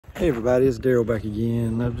Hey everybody, it's Daryl back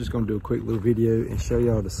again. I'm just going to do a quick little video and show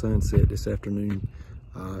y'all the sunset this afternoon.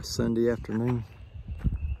 Sunday afternoon,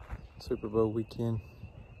 Super Bowl weekend.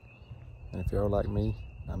 And if y'all like me,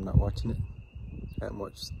 I'm not watching it. I haven't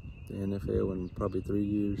watched the NFL in probably 3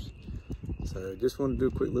 years. So just wanted to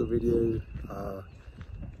do a quick little video.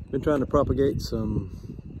 Been trying to propagate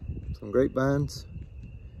some grapevines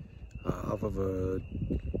off of a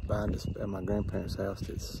vine at my grandparents' house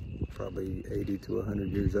that's probably 80 to 100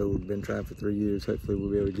 years old. Been trying for 3 years. Hopefully we'll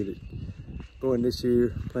be able to get it going this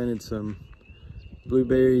year. Planted some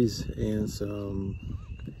blueberries and some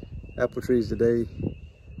apple trees today.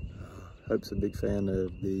 Hope's a big fan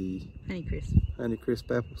of the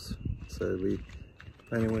Honeycrisp apples. So we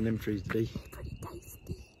planted one of them trees today. Pretty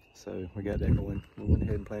tasty. So we got that going. We went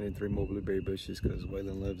ahead and planted 3 more blueberry bushes because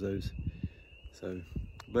Waylon loves those. So,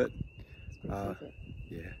 but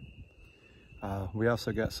yeah. We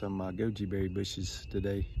also got some goji berry bushes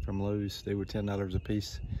today from Lowe's. They were $10 a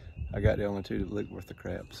piece. I got the only 2 that looked worth the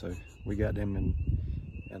crap. So we got them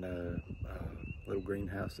in a little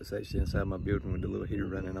greenhouse that's actually inside my building with the little heater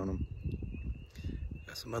running on them.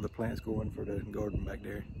 Got some other plants going for the garden back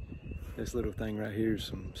there. This little thing right here is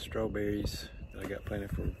some strawberries that I got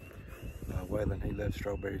planted for Waylon. He loves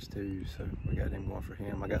strawberries too, so we got them going for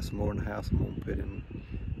him. I got some more in the house I'm gonna put in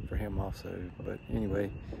for him also. But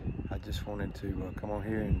anyway, I just wanted to come on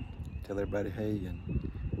here and tell everybody hey and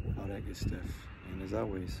all that good stuff. And as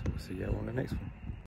always, we'll see y'all on the next one.